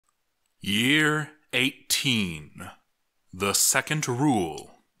Year 18. The second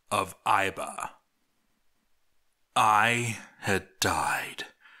rule of Iba. I had died.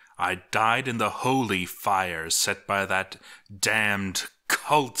 I died in the holy fires set by that damned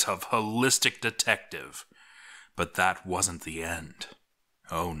cult of holistic detective. But that wasn't the end.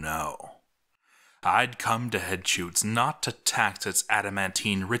 Oh no. I'd come to Headshoots not to tax its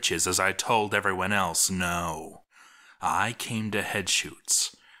adamantine riches as I told everyone else, no. I came to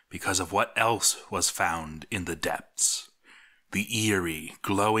Headshoots because of what else was found in the depths. The eerie,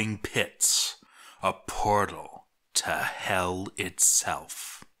 glowing pits, a portal to hell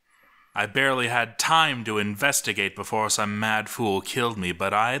itself. I barely had time to investigate before some mad fool killed me,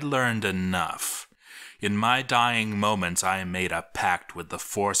 but I'd learned enough. In my dying moments, I made a pact with the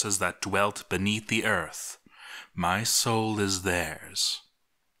forces that dwelt beneath the earth. My soul is theirs,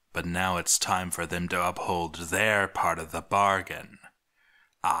 but now it's time for them to uphold their part of the bargain.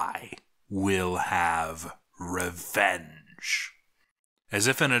 I will have revenge. As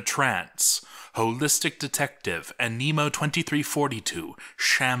if in a trance, Holistic Detective and Nemo 2342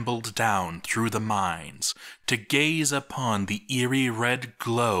 shambled down through the mines to gaze upon the eerie red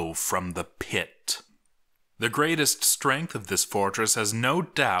glow from the pit. The greatest strength of this fortress has no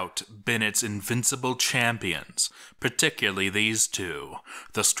doubt been its invincible champions, particularly these two,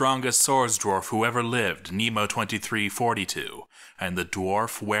 the strongest swords dwarf who ever lived, Nemo 2342, and the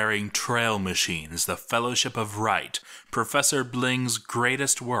dwarf-wearing trail machines, the Fellowship of Right, Professor Bling's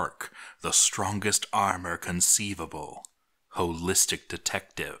greatest work, the strongest armor conceivable, Holistic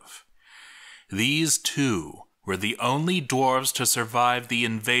Detective. These two were the only dwarves to survive the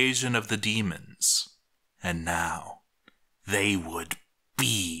invasion of the demons. And now, they would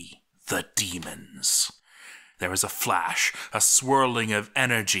be the demons. There was a flash, a swirling of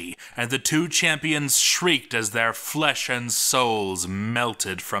energy, and the two champions shrieked as their flesh and souls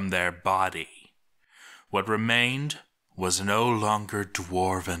melted from their body. What remained was no longer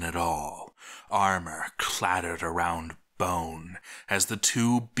dwarven at all. Armor clattered around bone as the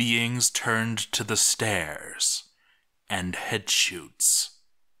two beings turned to the stairs, and Headshoots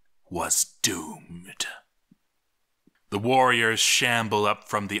was doomed. The warriors shamble up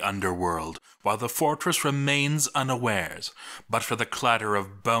from the underworld, while the fortress remains unawares. But for the clatter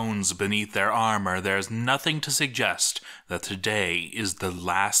of bones beneath their armor, there's nothing to suggest that today is the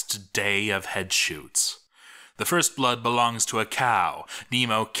last day of Headshoots. The first blood belongs to a cow.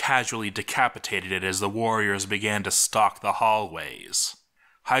 Nemo casually decapitated it as the warriors began to stalk the hallways.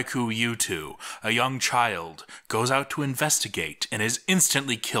 Haiku Yutu, a young child, goes out to investigate and is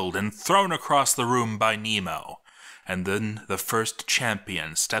instantly killed and thrown across the room by Nemo. And then the first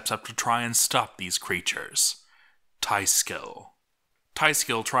champion steps up to try and stop these creatures. Tyskill.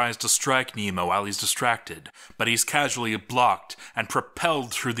 Tyskill tries to strike Nemo while he's distracted, but he's casually blocked and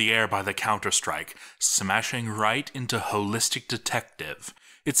propelled through the air by the counterstrike, smashing right into Holistic Detective.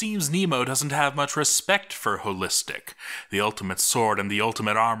 It seems Nemo doesn't have much respect for Holistic. The ultimate sword and the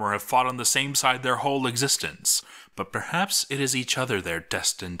ultimate armor have fought on the same side their whole existence, but perhaps it is each other they're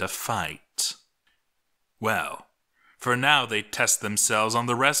destined to fight. Well, for now, they test themselves on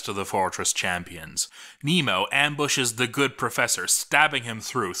the rest of the fortress champions. Nemo ambushes the good professor, stabbing him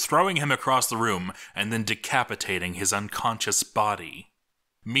through, throwing him across the room, and then decapitating his unconscious body.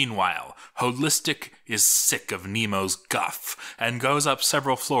 Meanwhile, Holistic is sick of Nemo's guff, and goes up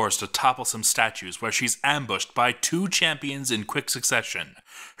several floors to topple some statues where she's ambushed by two champions in quick succession.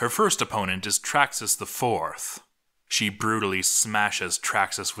 Her first opponent is Traxxas IV. She brutally smashes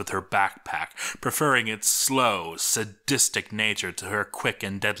Traxxas with her backpack, preferring its slow, sadistic nature to her quick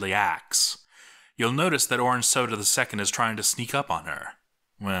and deadly axe. You'll notice that Orange Soda II is trying to sneak up on her.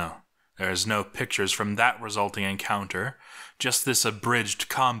 Well, there's no pictures from that resulting encounter, just this abridged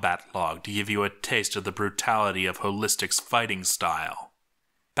combat log to give you a taste of the brutality of Holistic's fighting style.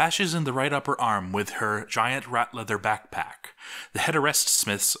 Bashes in the right upper arm with her giant rat leather backpack. The Headshoots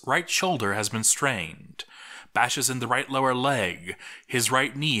Smith's right shoulder has been strained. Bashes in the right lower leg. His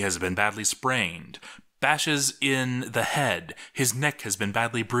right knee has been badly sprained. Bashes in the head. His neck has been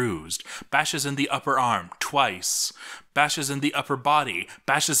badly bruised. Bashes in the upper arm, twice. Bashes in the upper body.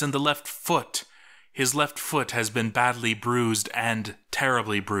 Bashes in the left foot. His left foot has been badly bruised and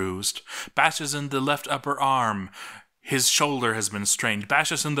terribly bruised. Bashes in the left upper arm. His shoulder has been strained.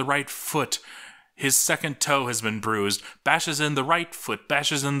 Bashes in the right foot. His second toe has been bruised. Bashes in the right foot.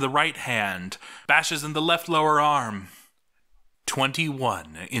 Bashes in the right hand. Bashes in the left lower arm.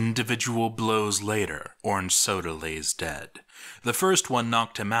 21 individual blows later, Orange Soda lays dead. The first one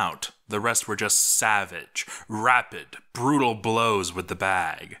knocked him out. The rest were just savage, rapid, brutal blows with the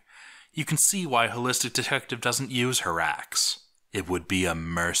bag. You can see why Holistic Detective doesn't use her axe. It would be a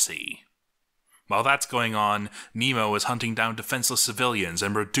mercy. While that's going on, Nemo is hunting down defenseless civilians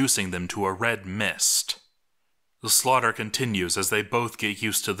and reducing them to a red mist. The slaughter continues as they both get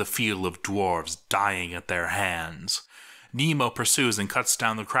used to the feel of dwarves dying at their hands. Nemo pursues and cuts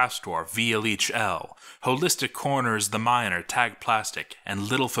down the craft dwarf via Leech L. Holistic corners the miner Tag Plastic and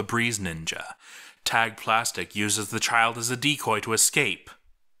Little Febreze Ninja. Tag Plastic uses the child as a decoy to escape.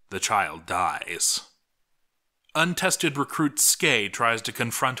 The child dies. Untested recruit Skay tries to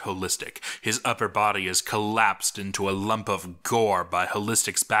confront Holistic. His upper body is collapsed into a lump of gore by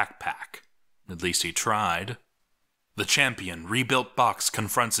Holistic's backpack. At least he tried. The champion, Rebuilt Box,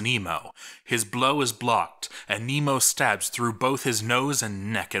 confronts Nemo. His blow is blocked, and Nemo stabs through both his nose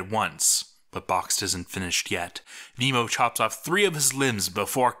and neck at once. But Box isn't finished yet. Nemo chops off 3 of his limbs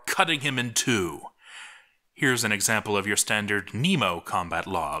before cutting him in 2. Here's an example of your standard Nemo combat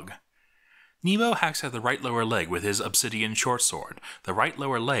log. Nemo hacks at the right lower leg with his obsidian short sword. The right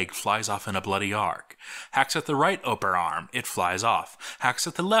lower leg flies off in a bloody arc. Hacks at the right upper arm, it flies off. Hacks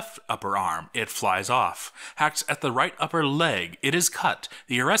at the left upper arm, it flies off. Hacks at the right upper leg, it is cut.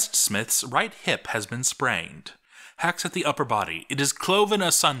 The arrest smith's right hip has been sprained. Hacks at the upper body, it is cloven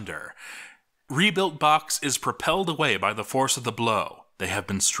asunder. Rebuilt Box is propelled away by the force of the blow. They have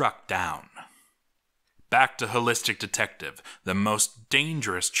been struck down. Back to Holistic Detective, the most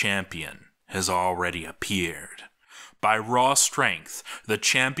dangerous champion has already appeared. By raw strength, the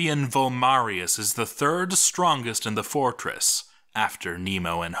champion Volmarius is the 3rd strongest in the fortress, after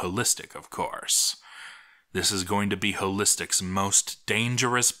Nemo and Holistic, of course. This is going to be Holistic's most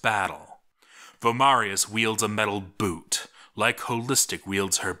dangerous battle. Volmarius wields a metal boot, like Holistic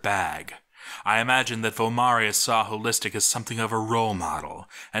wields her bag. I imagine that Volmarius saw Holistic as something of a role model,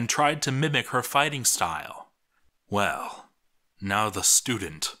 and tried to mimic her fighting style. Well, now the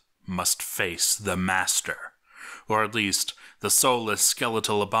student must face the master, or at least the soulless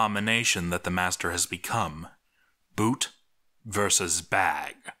skeletal abomination that the master has become. Boot versus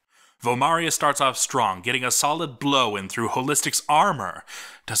bag. Volmarius starts off strong, getting a solid blow in through Holistic's armor.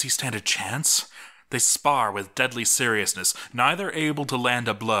 Does he stand a chance? They spar with deadly seriousness, neither able to land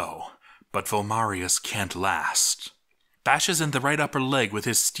a blow. But Volmarius can't last. Bashes in the right upper leg with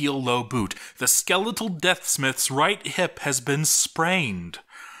his steel low boot. The skeletal deathsmith's right hip has been sprained.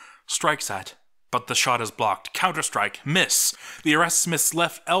 Strikes at, but the shot is blocked. Counterstrike, miss. The arrest smith's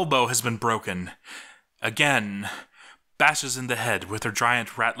left elbow has been broken. Again, bashes in the head with her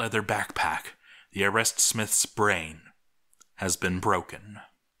giant rat leather backpack. The arrest smith's brain has been broken.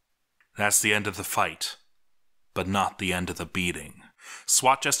 That's the end of the fight, but not the end of the beating.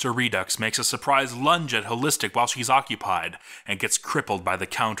 SWAT Jester Redux makes a surprise lunge at Holistic while she's occupied, and gets crippled by the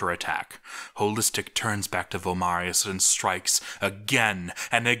counterattack. Holistic turns back to Volmarius and strikes again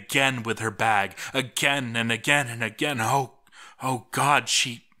and again with her bag, again and again and again. Oh God,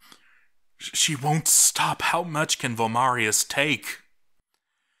 she won't stop. How much can Volmarius take?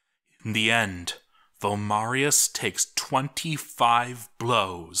 In the end, Volmarius takes 25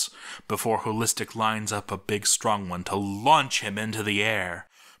 blows before Holistic lines up a big strong one to launch him into the air.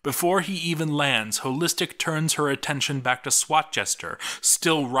 Before he even lands, Holistic turns her attention back to SWAT Jester,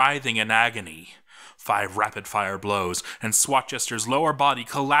 still writhing in agony. 5 rapid-fire blows, and SWAT Jester's lower body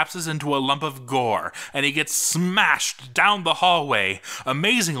collapses into a lump of gore, and he gets smashed down the hallway.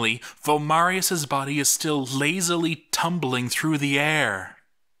 Amazingly, Volmarius's body is still lazily tumbling through the air.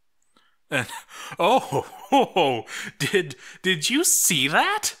 And, did you see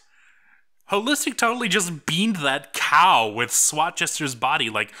that? Holistic totally just beamed that cow with SWAT Jester's body,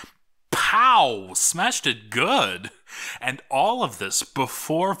 like, pow, smashed it good. And all of this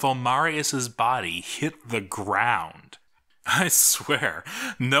before Volmarius's body hit the ground. I swear,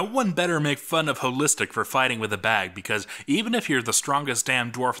 no one better make fun of Holistic for fighting with a bag, because even if you're the strongest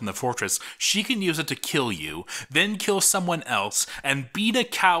damn dwarf in the fortress, she can use it to kill you, then kill someone else, and beat a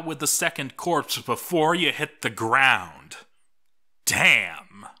cow with the second corpse before you hit the ground.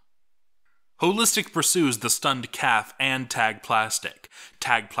 Damn! Holistic pursues the stunned calf and Tag Plastic.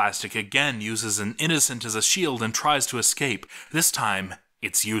 Tag Plastic again uses an innocent as a shield and tries to escape. This time,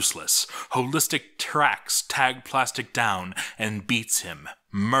 it's useless. Holistic tracks Tag Plastic down and beats him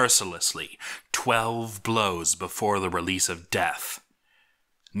mercilessly, 12 blows before the release of death.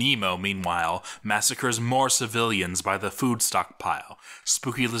 Nemo, meanwhile, massacres more civilians by the food stockpile.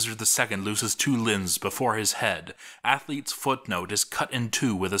 Spooky Lizard II loses 2 limbs before his head. Athlete's footnote is cut in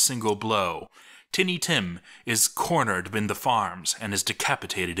 2 with a single blow. Tinny Tim is cornered in the farms and is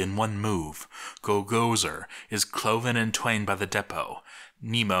decapitated in 1 move. Gogozer is cloven in twain by the depot.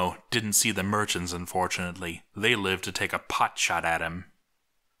 Nemo didn't see the merchants, unfortunately. They lived to take a pot shot at him.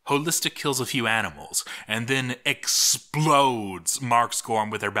 Holistic kills a few animals, and then explodes Mark's Gorm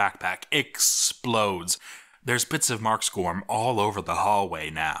with her backpack. Explodes. There's bits of Mark's Gorm all over the hallway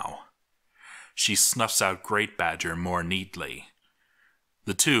now. She snuffs out Great Badger more neatly.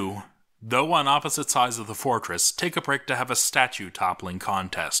 The two, though on opposite sides of the fortress, take a break to have a statue toppling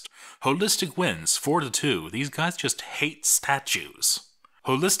contest. Holistic wins, 4-2. These guys just hate statues.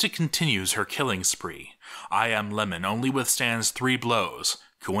 Holistic continues her killing spree. I Am Lemon only withstands 3 blows.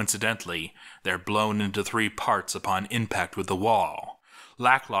 Coincidentally, they're blown into 3 parts upon impact with the wall.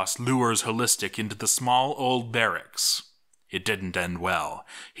 Lacklost lures Holistic into the small old barracks. It didn't end well.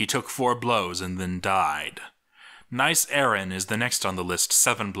 He took 4 blows and then died. Nice Aaron is the next on the list,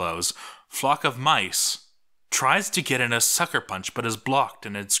 7 blows. Flock of Mice tries to get in a sucker punch but is blocked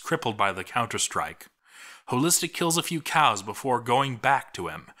and is crippled by the counter-strike. Holistic kills a few cows before going back to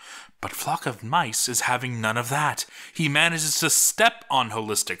him. But Flock of Mice is having none of that. He manages to step on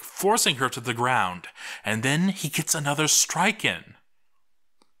Holistic, forcing her to the ground, and then he gets another strike in.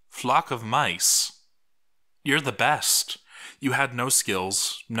 Flock of Mice, you're the best. You had no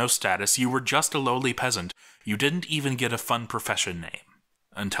skills, no status, you were just a lowly peasant. You didn't even get a fun profession name.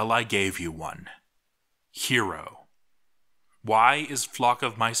 Until I gave you one. Hero. Why is Flock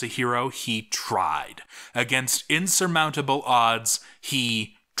of Mice a hero? He tried. Against insurmountable odds,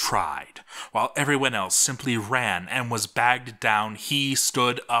 he tried. While everyone else simply ran and was bagged down, he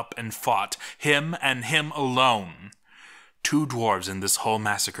stood up and fought. Him and him alone. 2 dwarves in this whole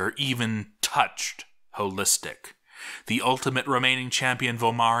massacre even touched Holistic. The ultimate remaining champion,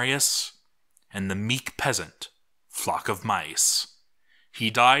 Vomarius, and the meek peasant, Flock of Mice. He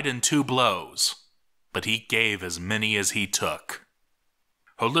died in 2 blows, but he gave as many as he took.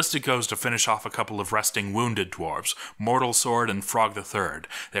 Holistic goes to finish off a couple of resting wounded dwarves, Mortal Sword and Frog the Third.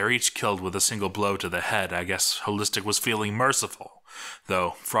 They're each killed with a single blow to the head. I guess Holistic was feeling merciful,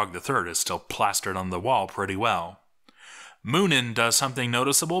 though Frog the Third is still plastered on the wall pretty well. Moonin does something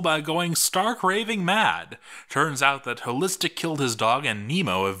noticeable by going stark raving mad. Turns out that Holistic killed his dog and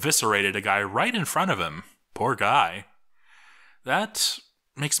Nemo eviscerated a guy right in front of him. Poor guy. That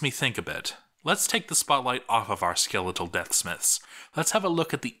makes me think a bit. Let's take the spotlight off of our skeletal deathsmiths. Let's have a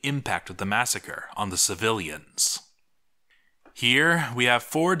look at the impact of the massacre on the civilians. Here we have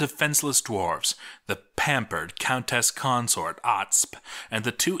 4 defenseless dwarves, the pampered Countess Consort, Otsp, and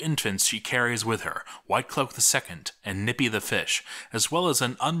the 2 infants she carries with her, Whitecloak II and Nippy the Fish, as well as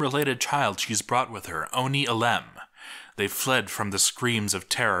an unrelated child she's brought with her, Oni Alem. They fled from the screams of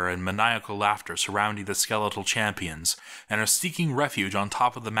terror and maniacal laughter surrounding the skeletal champions, and are seeking refuge on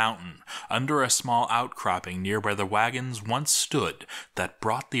top of the mountain, under a small outcropping near where the wagons once stood that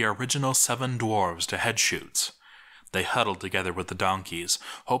brought the original 7 dwarves to Headshoots. They huddled together with the donkeys,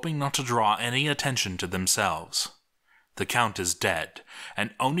 hoping not to draw any attention to themselves. The Count is dead,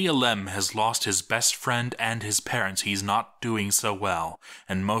 and Oni Alem has lost his best friend and his parents. He's not doing so well,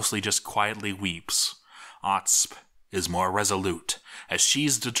 and mostly just quietly weeps. Otsp is more resolute, as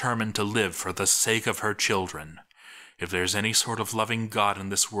she's determined to live for the sake of her children. If there's any sort of loving God in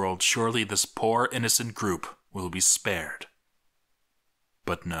this world, surely this poor innocent group will be spared.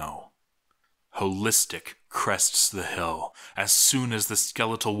 But no. Holistic crests the hill. As soon as the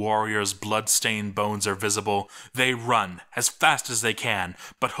skeletal warrior's blood-stained bones are visible, they run as fast as they can,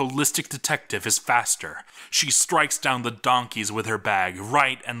 but Holistic Detective is faster. She strikes down the donkeys with her bag,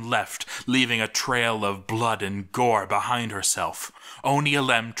 right and left, leaving a trail of blood and gore behind herself. Oni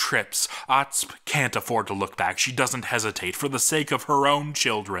Alem trips. Otsp can't afford to look back. She doesn't hesitate for the sake of her own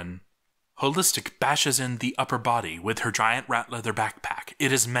children. Holistic bashes in the upper body with her giant rat leather backpack.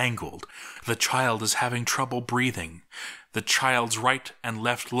 It is mangled. The child is having trouble breathing. The child's right and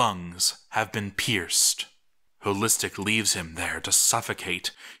left lungs have been pierced. Holistic leaves him there to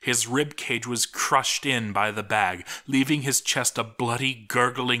suffocate. His rib cage was crushed in by the bag, leaving his chest a bloody,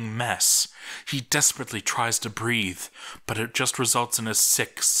 gurgling mess. He desperately tries to breathe, but it just results in a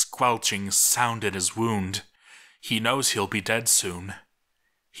sick, squelching sound in his wound. He knows he'll be dead soon.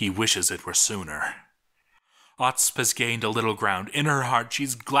 He wishes it were sooner. Otsp has gained a little ground. In her heart,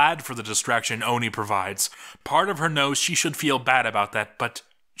 she's glad for the distraction Oni provides. Part of her knows she should feel bad about that, but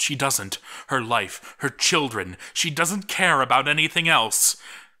she doesn't. Her life, her children, she doesn't care about anything else.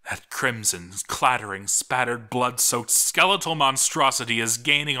 That crimson, clattering, spattered, blood-soaked skeletal monstrosity is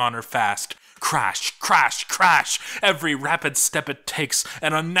gaining on her fast. Crash, crash, crash! Every rapid step it takes,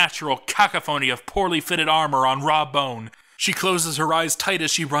 an unnatural cacophony of poorly fitted armor on raw bone. She closes her eyes tight as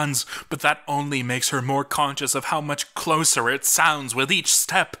she runs, but that only makes her more conscious of how much closer it sounds with each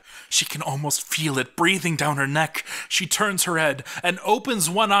step. She can almost feel it breathing down her neck. She turns her head and opens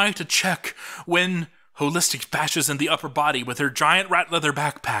one eye to check, when Holistic bashes in the upper body with her giant rat leather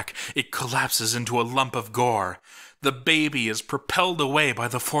backpack. It collapses into a lump of gore. The baby is propelled away by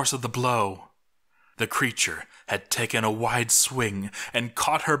the force of the blow. The creature had taken a wide swing and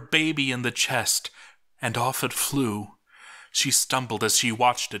caught her baby in the chest, and off it flew. She stumbled as she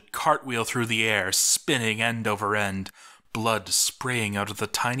watched it cartwheel through the air, spinning end over end, blood spraying out of the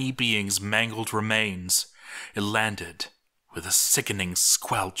tiny being's mangled remains. It landed with a sickening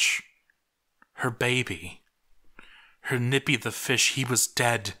squelch. Her baby. Her Nippy the fish, he was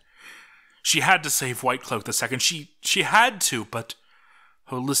dead. She had to save White Cloak the Second. She had to, but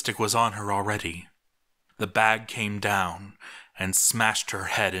Holistic was on her already. The bag came down and smashed her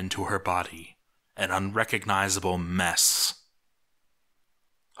head into her body. An unrecognizable mess.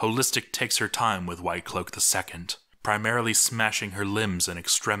 Holistic takes her time with White Cloak the Second, primarily smashing her limbs and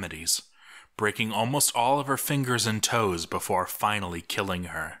extremities, breaking almost all of her fingers and toes before finally killing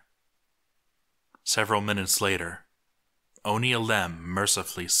her. Several minutes later, Oni Alem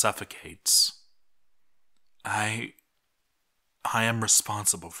mercifully suffocates. I am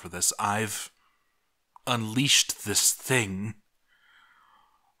responsible for this. I've unleashed this thing.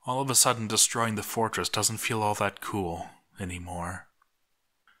 All of a sudden, destroying the fortress doesn't feel all that cool anymore.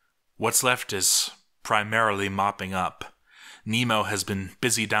 What's left is primarily mopping up. Nemo has been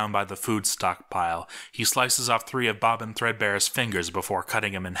busy down by the food stockpile. He slices off 3 of Bobbin Threadbare's fingers before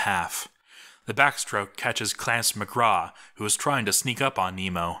cutting him in half. The backstroke catches Clance McGraw, who was trying to sneak up on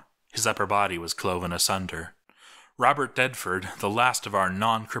Nemo. His upper body was cloven asunder. Robert Dedford, the last of our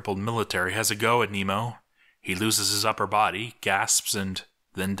non-crippled military, has a go at Nemo. He loses his upper body, gasps, and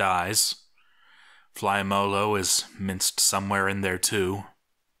then dies. Fly Molo is minced somewhere in there too.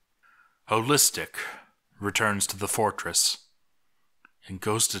 Holistic returns to the fortress and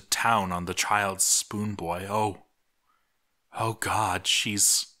goes to town on the child's spoon boy. Oh God,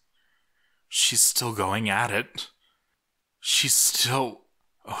 she's still going at it. She's still...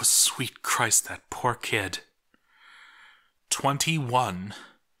 Oh, sweet Christ, that poor kid. 21.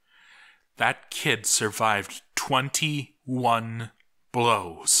 That kid survived 21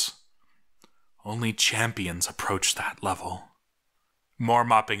 blows. Only champions approach that level. More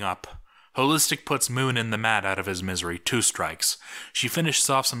mopping up. Holistic puts Moon in the mat out of his misery. 2 strikes. She finishes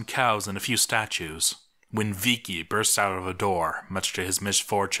off some cows and a few statues, when Viki bursts out of a door, much to his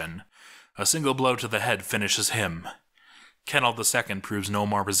misfortune. A single blow to the head finishes him. Kennel II proves no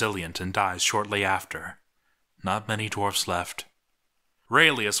more resilient and dies shortly after. Not many dwarfs left.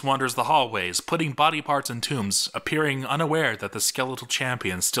 Raelius wanders the hallways, putting body parts in tombs, appearing unaware that the skeletal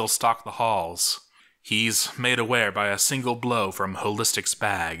champions still stalk the halls. He's made aware by a single blow from Holistic's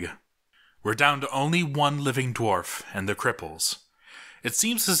bag. We're down to only 1 living dwarf, and the cripples. It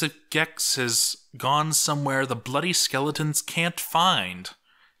seems as if Gex has gone somewhere the bloody skeletons can't find.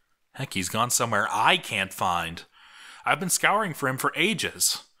 Heck, he's gone somewhere I can't find. I've been scouring for him for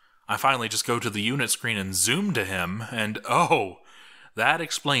ages. I finally just go to the unit screen and zoom to him, and oh, that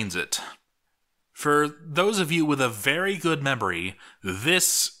explains it. For those of you with a very good memory,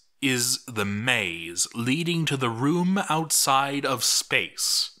 this is the maze leading to the room outside of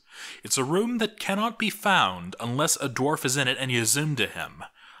space. It's a room that cannot be found unless a dwarf is in it and you zoom to him.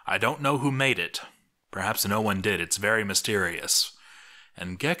 I don't know who made it. Perhaps no one did. It's very mysterious.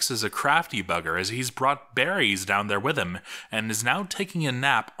 And Gex is a crafty bugger, as he's brought berries down there with him and is now taking a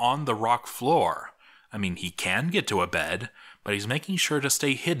nap on the rock floor. I mean, he can get to a bed, but he's making sure to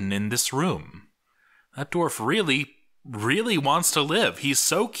stay hidden in this room. That dwarf really wants to live. He's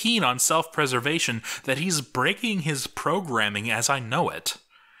so keen on self-preservation that he's breaking his programming as I know it.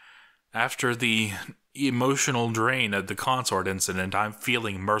 After the emotional drain of the consort incident, I'm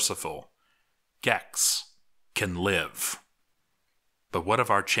feeling merciful. Gex can live. But what of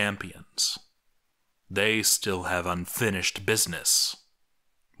our champions? They still have unfinished business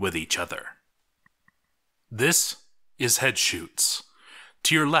with each other. This is Headshoots.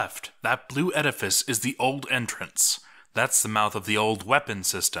 To your left, that blue edifice is the old entrance. That's the mouth of the old weapon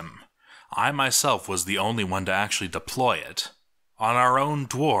system. I myself was the only one to actually deploy it. On our own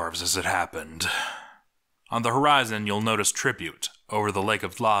dwarves, as it happened. On the horizon, you'll notice Tribute, over the lake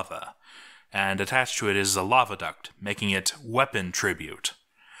of lava, and attached to it is a lava duct, making it Weapon Tribute.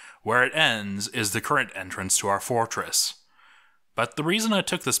 Where it ends is the current entrance to our fortress. But the reason I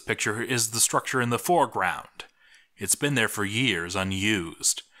took this picture is the structure in the foreground. It's been there for years,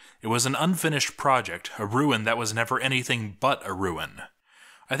 unused. It was an unfinished project, a ruin that was never anything but a ruin.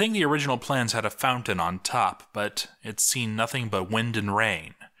 I think the original plans had a fountain on top, but it's seen nothing but wind and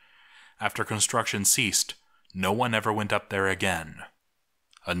rain. After construction ceased, no one ever went up there again.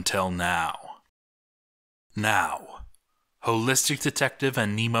 Until now. Now, Holistic Detective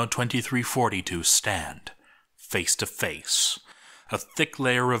and Nemo 2342 stand, face to face, a thick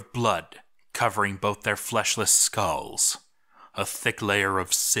layer of blood covering both their fleshless skulls, a thick layer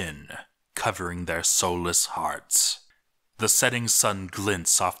of sin covering their soulless hearts. The setting sun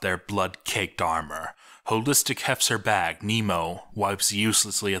glints off their blood-caked armor. Holistic hefts her bag. Nemo wipes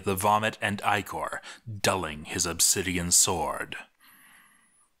uselessly at the vomit and ichor, dulling his obsidian sword.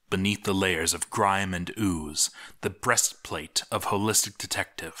 Beneath the layers of grime and ooze, the breastplate of Holistic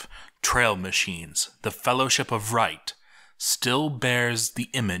Detective, trail machines, the Fellowship of Right, still bears the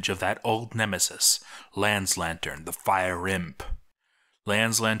image of that old nemesis, Lance Lantern, the Fire Imp.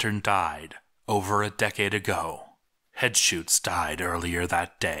 Lance Lantern died over a decade ago. Headshoots died earlier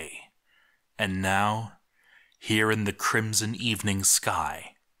that day. And now, here in the crimson evening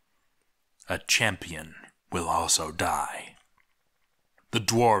sky, a champion will also die. The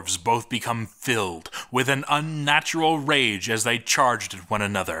dwarves both become filled with an unnatural rage as they charged at one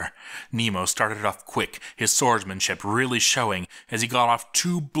another. Nemo started off quick, his swordsmanship really showing as he got off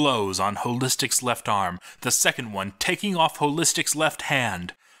 2 blows on Holistic's left arm, the second one taking off Holistic's left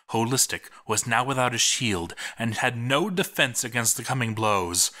hand. Holistic was now without a shield and had no defense against the coming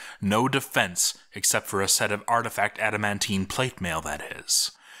blows. No defense except for a set of artifact adamantine plate mail, that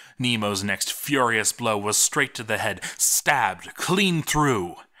is. Nemo's next furious blow was straight to the head, stabbed clean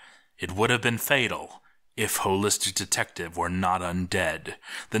through. It would have been fatal if Holistic Detective were not undead.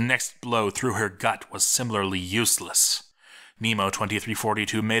 The next blow through her gut was similarly useless. Nemo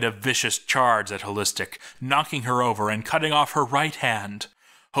 2342 made a vicious charge at Holistic, knocking her over and cutting off her right hand.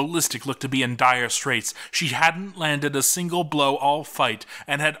 Holistic looked to be in dire straits. She hadn't landed a single blow all fight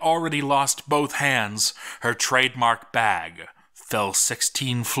and had already lost both hands. Her trademark bag fell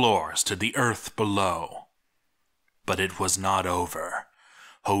 16 floors to the earth below. But it was not over.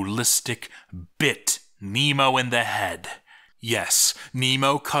 Holistic bit Nemo in the head. Yes,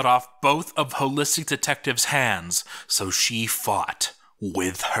 Nemo cut off both of Holistic Detective's hands, so she fought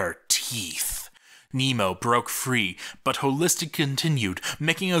with her teeth. Nemo broke free, but Holistic continued,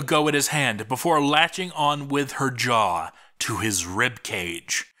 making a go at his hand before latching on with her jaw to his rib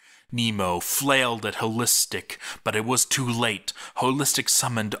cage. Nemo flailed at Holistic, but it was too late. Holistic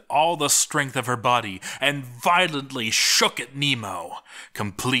summoned all the strength of her body and violently shook at Nemo,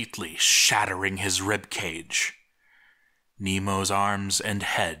 completely shattering his rib cage. Nemo's arms and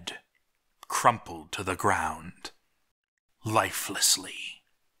head crumpled to the ground, lifelessly.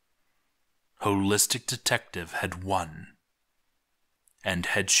 Holistic Detective had won, and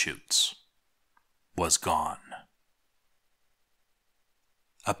Headshoots was gone.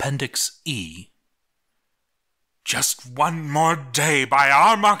 Appendix E. "Just one more day by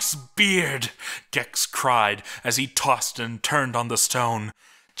Armok's beard!" Gex cried as he tossed and turned on the stone.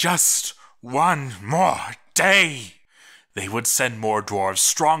 "Just one more day!" They would send more dwarves,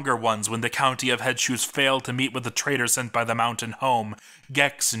 stronger ones, when the county of Headshoots failed to meet with the traitor sent by the mountain home.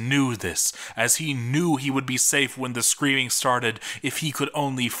 Gex knew this, as he knew he would be safe when the screaming started if he could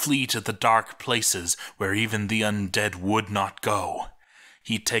only flee to the dark places where even the undead would not go.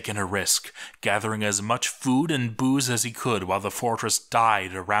 He'd taken a risk, gathering as much food and booze as he could while the fortress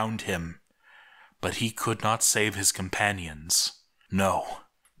died around him. But he could not save his companions. No,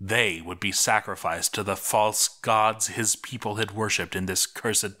 they would be sacrificed to the false gods his people had worshipped in this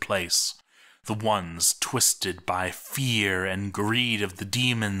cursed place. The ones twisted by fear and greed of the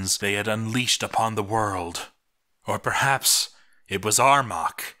demons they had unleashed upon the world. Or perhaps it was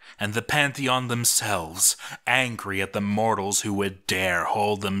Armok and the Pantheon themselves, angry at the mortals who would dare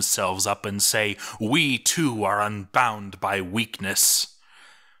hold themselves up and say, "We too are unbound by weakness."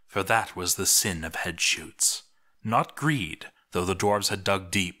 For that was the sin of Headshoots. Not greed, though the dwarves had dug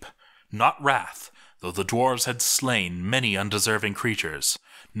deep. Not wrath, though the dwarves had slain many undeserving creatures.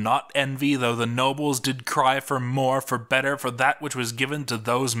 Not envy, though the nobles did cry for more, for better, for that which was given to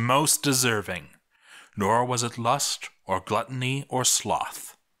those most deserving. Nor was it lust, or gluttony, or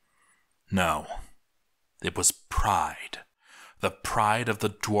sloth. No, it was pride. The pride of the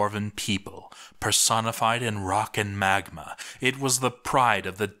dwarven people, personified in rock and magma. It was the pride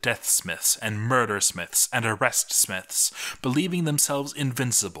of the deathsmiths and murdersmiths and arrestsmiths, believing themselves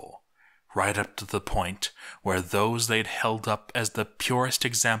invincible, right up to the point where those they'd held up as the purest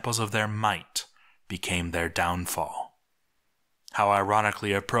examples of their might became their downfall. How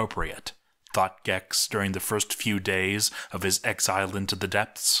ironically appropriate, thought Gex during the first few days of his exile into the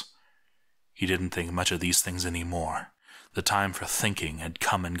depths. He didn't think much of these things anymore. The time for thinking had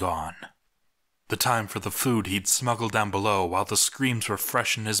come and gone. The time for the food he'd smuggled down below while the screams were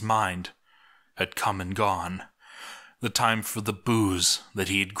fresh in his mind had come and gone. The time for the booze that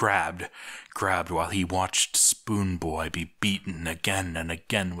he'd grabbed while he watched Spoon Boy be beaten again and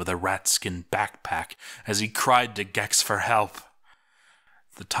again with a rat-skin backpack as he cried to Gex for help.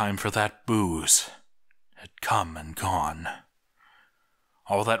 The time for that booze had come and gone.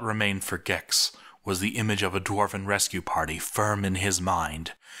 All that remained for Gex was the image of a dwarven rescue party firm in his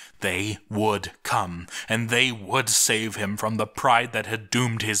mind. They would come, and they would save him from the pride that had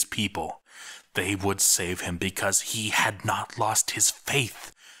doomed his people. They would save him because he had not lost his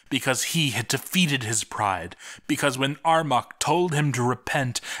faith, because he had defeated his pride, because when Armok told him to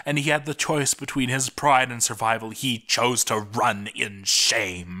repent and he had the choice between his pride and survival, he chose to run in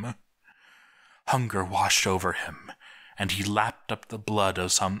shame. Hunger washed over him, and he lapped up the blood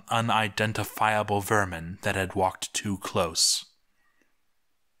of some unidentifiable vermin that had walked too close.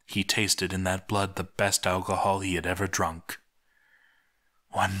 He tasted in that blood the best alcohol he had ever drunk.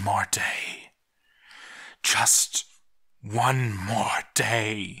 One more day. Just one more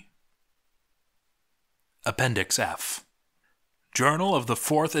day. Appendix F. Journal of the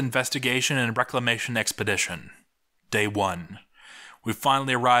 4th Investigation and Reclamation Expedition. Day 1. We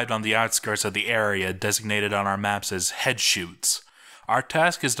finally arrived on the outskirts of the area designated on our maps as Headshoots. Our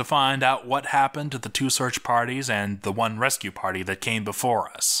task is to find out what happened to the 2 search parties and the 1 rescue party that came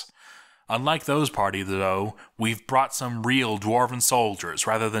before us. Unlike those parties, though, we've brought some real dwarven soldiers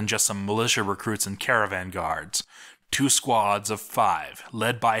rather than just some militia recruits and caravan guards. 2 squads of 5,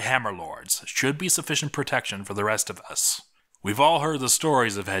 led by Hammerlords, should be sufficient protection for the rest of us. We've all heard the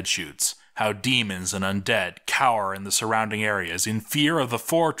stories of Headshoots, how demons and undead cower in the surrounding areas in fear of the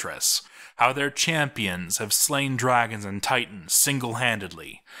fortress, how their champions have slain dragons and titans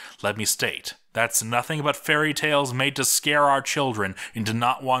single-handedly. Let me state, that's nothing but fairy tales made to scare our children into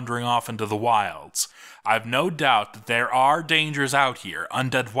not wandering off into the wilds. I've no doubt that there are dangers out here,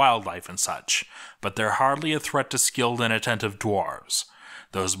 undead wildlife and such, but they're hardly a threat to skilled and attentive dwarves.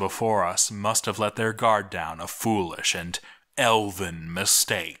 Those before us must have let their guard down, a foolish and elven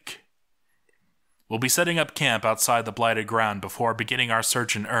mistake. We'll be setting up camp outside the blighted ground before beginning our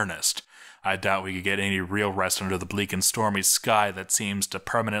search in earnest. I doubt we could get any real rest under the bleak and stormy sky that seems to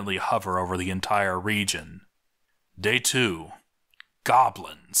permanently hover over the entire region. Day 2.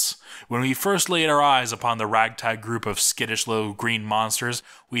 Goblins. When we first laid our eyes upon the ragtag group of skittish little green monsters,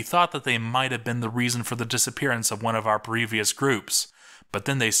 we thought that they might have been the reason for the disappearance of one of our previous groups. But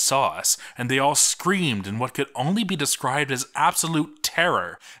then they saw us, and they all screamed in what could only be described as absolute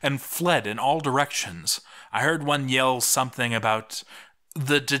terror, and fled in all directions. I heard one yell something about,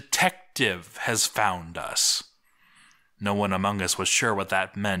 "The detective has found us." No one among us was sure what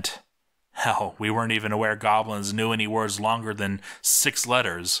that meant. Hell, we weren't even aware goblins knew any words longer than 6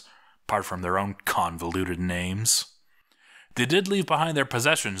 letters, apart from their own convoluted names. They did leave behind their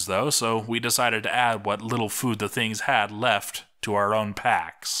possessions, though, so we decided to add what little food the things had left to our own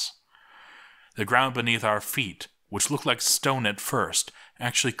packs. The ground beneath our feet, which looked like stone at first,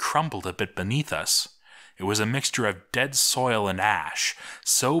 actually crumbled a bit beneath us. It was a mixture of dead soil and ash,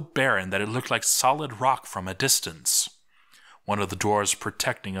 so barren that it looked like solid rock from a distance. One of the dwarves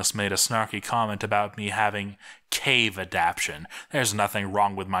protecting us made a snarky comment about me having cave adaption. There's nothing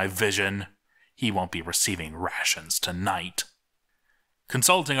wrong with my vision. He won't be receiving rations tonight.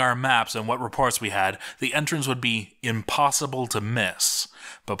 Consulting our maps and what reports we had, the entrance would be impossible to miss,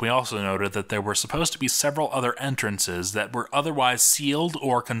 but we also noted that there were supposed to be several other entrances that were otherwise sealed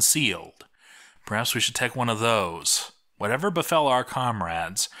or concealed. Perhaps we should take one of those. Whatever befell our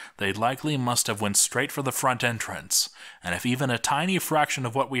comrades, they likely must have went straight for the front entrance, and if even a tiny fraction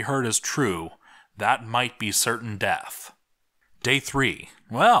of what we heard is true, that might be certain death. Day 3.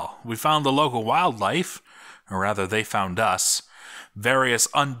 Well, we found the local wildlife, or rather they found us. Various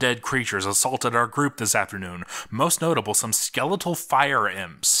undead creatures assaulted our group this afternoon, most notable some skeletal fire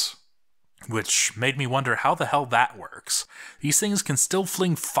imps. Which made me wonder how the hell that works. These things can still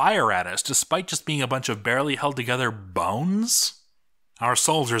fling fire at us despite just being a bunch of barely held together bones? Our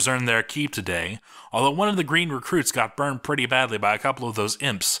soldiers earned their keep today, although one of the green recruits got burned pretty badly by a couple of those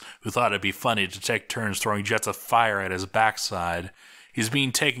imps who thought it'd be funny to take turns throwing jets of fire at his backside. He's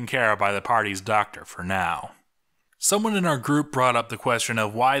being taken care of by the party's doctor for now. Someone in our group brought up the question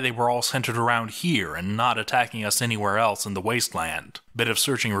of why they were all centered around here and not attacking us anywhere else in the wasteland. A bit of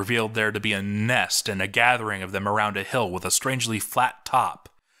searching revealed there to be a nest and a gathering of them around a hill with a strangely flat top.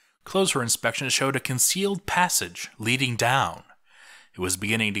 Closer inspection showed a concealed passage leading down. It was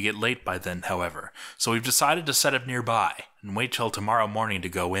beginning to get late by then, however, so we've decided to set up nearby and wait till tomorrow morning to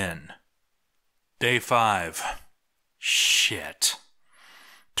go in. Day 5. Shit.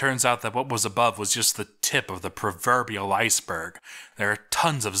 Turns out that what was above was just the tip of the proverbial iceberg. There are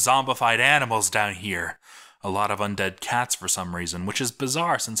tons of zombified animals down here. A lot of undead cats for some reason, which is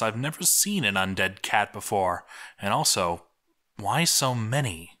bizarre since I've never seen an undead cat before. And also, why so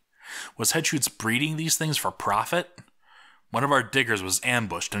many? Was Headshoots breeding these things for profit? One of our diggers was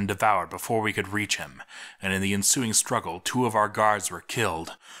ambushed and devoured before we could reach him, and in the ensuing struggle, 2 of our guards were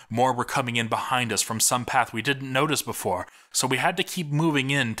killed. More were coming in behind us from some path we didn't notice before, so we had to keep moving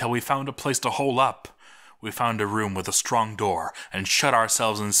in till we found a place to hole up. We found a room with a strong door, and shut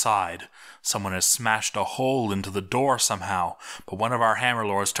ourselves inside. Someone has smashed a hole into the door somehow, but one of our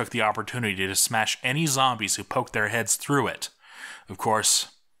hammerlords took the opportunity to smash any zombies who poked their heads through it. Of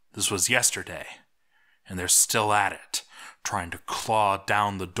course, this was yesterday, and they're still at it, trying to claw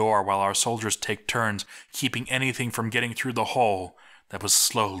down the door while our soldiers take turns keeping anything from getting through the hole that was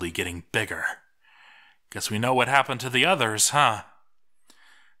slowly getting bigger. Guess we know what happened to the others, huh?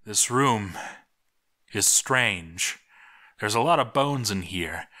 This room is strange. There's a lot of bones in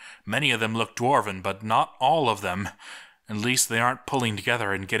here. Many of them look dwarven, but not all of them. At least they aren't pulling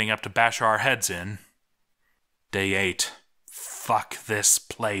together and getting up to bash our heads in. Day 8. Fuck this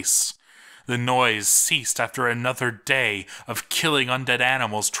place. The noise ceased after another day of killing undead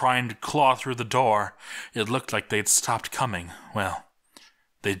animals trying to claw through the door. It looked like they'd stopped coming. Well,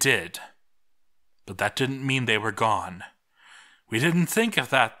 they did. But that didn't mean they were gone. We didn't think of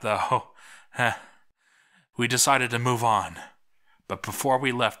that, though. We decided to move on. But before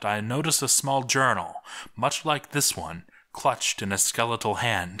we left, I noticed a small journal, much like this one, clutched in a skeletal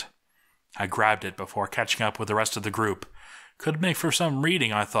hand. I grabbed it before catching up with the rest of the group. Could make for some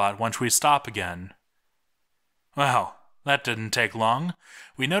reading, I thought, once we stop again. Well, that didn't take long.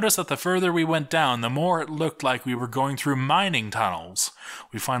 We noticed that the further we went down, the more it looked like we were going through mining tunnels.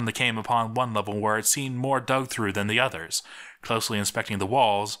 We finally came upon one level where it seemed more dug through than the others. Closely inspecting the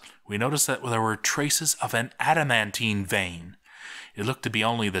walls, we noticed that there were traces of an adamantine vein. It looked to be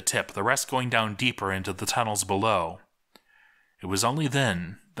only the tip, the rest going down deeper into the tunnels below. It was only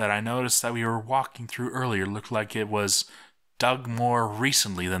then that I noticed that we were walking through earlier looked like it was dug more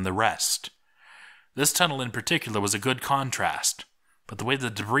recently than the rest. This tunnel in particular was a good contrast, but the way the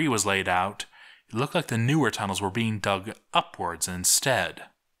debris was laid out, it looked like the newer tunnels were being dug upwards instead.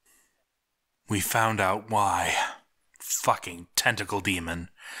 We found out why. Fucking tentacle demon.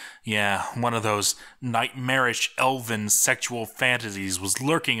 Yeah, one of those nightmarish elven sexual fantasies was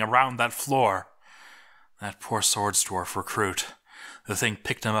lurking around that floor. That poor swords dwarf recruit. The thing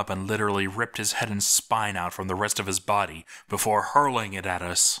picked him up and literally ripped his head and spine out from the rest of his body before hurling it at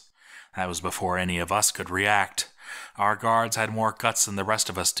us. That was before any of us could react. Our guards had more guts than the rest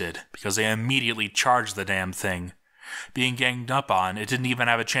of us did, because they immediately charged the damn thing. Being ganged up on, it didn't even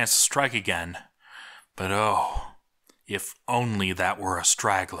have a chance to strike again. But oh, if only that were a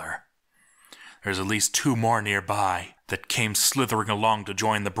straggler. There's at least 2 more nearby that came slithering along to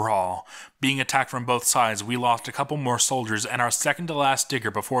join the brawl. Being attacked from both sides, we lost a couple more soldiers and our second-to-last digger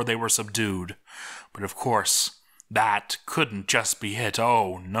before they were subdued. But of course, that couldn't just be it.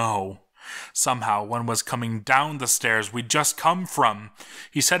 Oh, no. Somehow, one was coming down the stairs we'd just come from.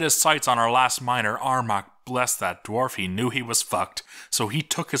 He set his sights on our last miner, Armok. Bless that dwarf, he knew he was fucked. So he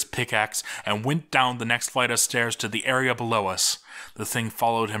took his pickaxe and went down the next flight of stairs to the area below us. The thing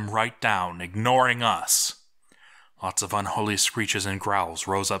followed him right down, ignoring us. Lots of unholy screeches and growls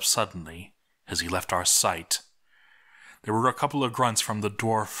rose up suddenly as he left our sight. There were a couple of grunts from the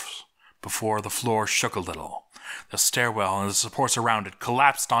dwarf before the floor shook a little. The stairwell and the supports around it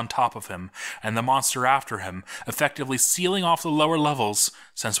collapsed on top of him, and the monster after him, effectively sealing off the lower levels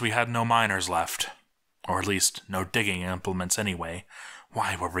since we had no miners left. Or at least no digging implements anyway.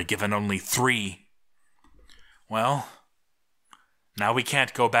 Why were we given only 3? Well, now we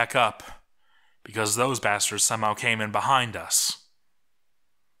can't go back up, because those bastards somehow came in behind us.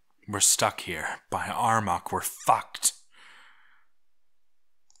 We're stuck here. By Armok, we're fucked.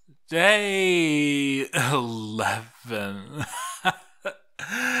 Day 11.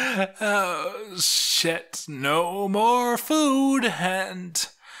 Oh, shit. No more food. And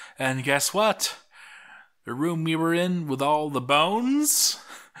guess what? The room we were in with all the bones?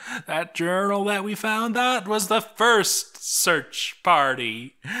 That journal that we found, that was the first search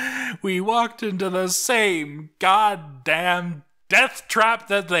party. We walked into the same goddamn death trap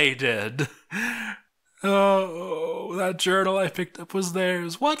that they did. Oh, that journal I picked up was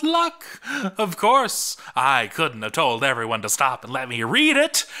theirs. What luck! Of course, I couldn't have told everyone to stop and let me read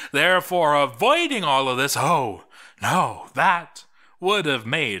it. Therefore, avoiding all of this, oh, no, that would have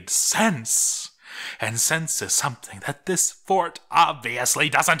made sense. And sense is something that this fort obviously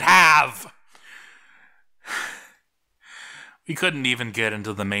doesn't have. We couldn't even get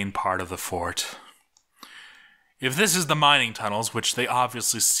into the main part of the fort. If this is the mining tunnels, which they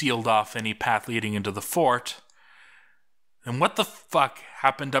obviously sealed off any path leading into the fort, then what the fuck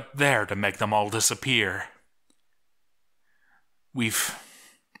happened up there to make them all disappear? We've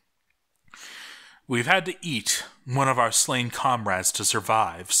had to eat one of our slain comrades to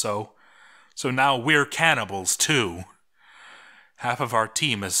survive, so now we're cannibals too. Half of our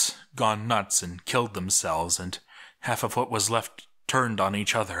team has gone nuts and killed themselves, and half of what was left turned on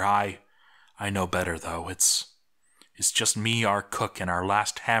each other. I know better, though. It's just me, our cook, and our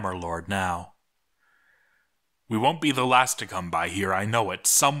last hammer lord now. We won't be the last to come by here, I know it.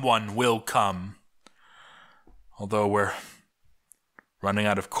 Someone will come. Although we're running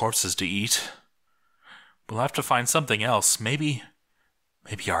out of corpses to eat, we'll have to find something else. Maybe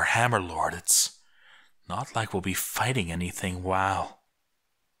our hammer lord. It's not like we'll be fighting anything. Wow.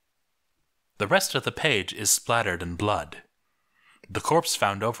 The rest of the page is splattered in blood. The corpse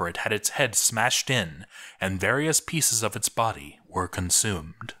found over it had its head smashed in, and various pieces of its body were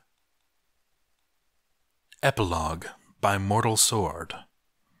consumed. Epilogue by Mortal Sword.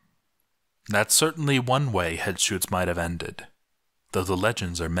 That's certainly one way Headshoots might have ended, though the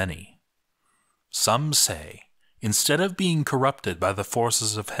legends are many. Some say, instead of being corrupted by the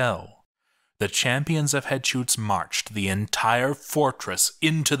forces of hell, the champions of Headshoots marched the entire fortress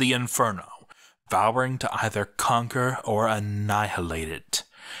into the inferno, vowing to either conquer or annihilate it,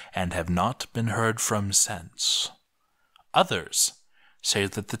 and have not been heard from since. Others say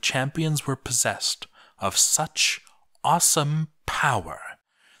that the champions were possessed of such awesome power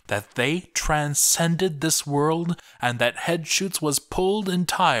that they transcended this world, and that Headshoots was pulled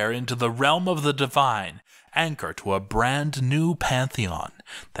entire into the realm of the divine, anchor to a brand new pantheon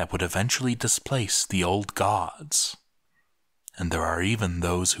that would eventually displace the old gods. And there are even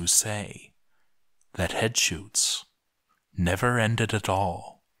those who say that Headshoots never ended at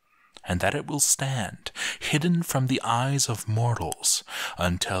all, and that it will stand hidden from the eyes of mortals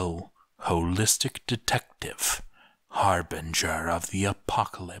until Holistic Detective, harbinger of the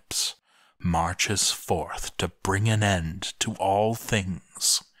apocalypse, marches forth to bring an end to all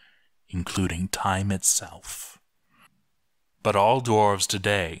things, including time itself. But all dwarves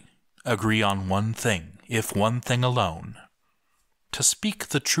today agree on one thing, if one thing alone: to speak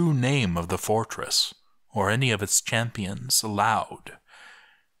the true name of the fortress, or any of its champions, aloud,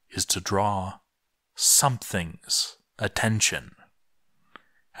 is to draw something's attention.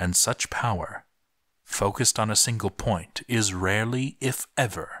 And such power, focused on a single point, is rarely, if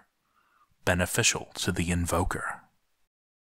ever, beneficial to the invoker.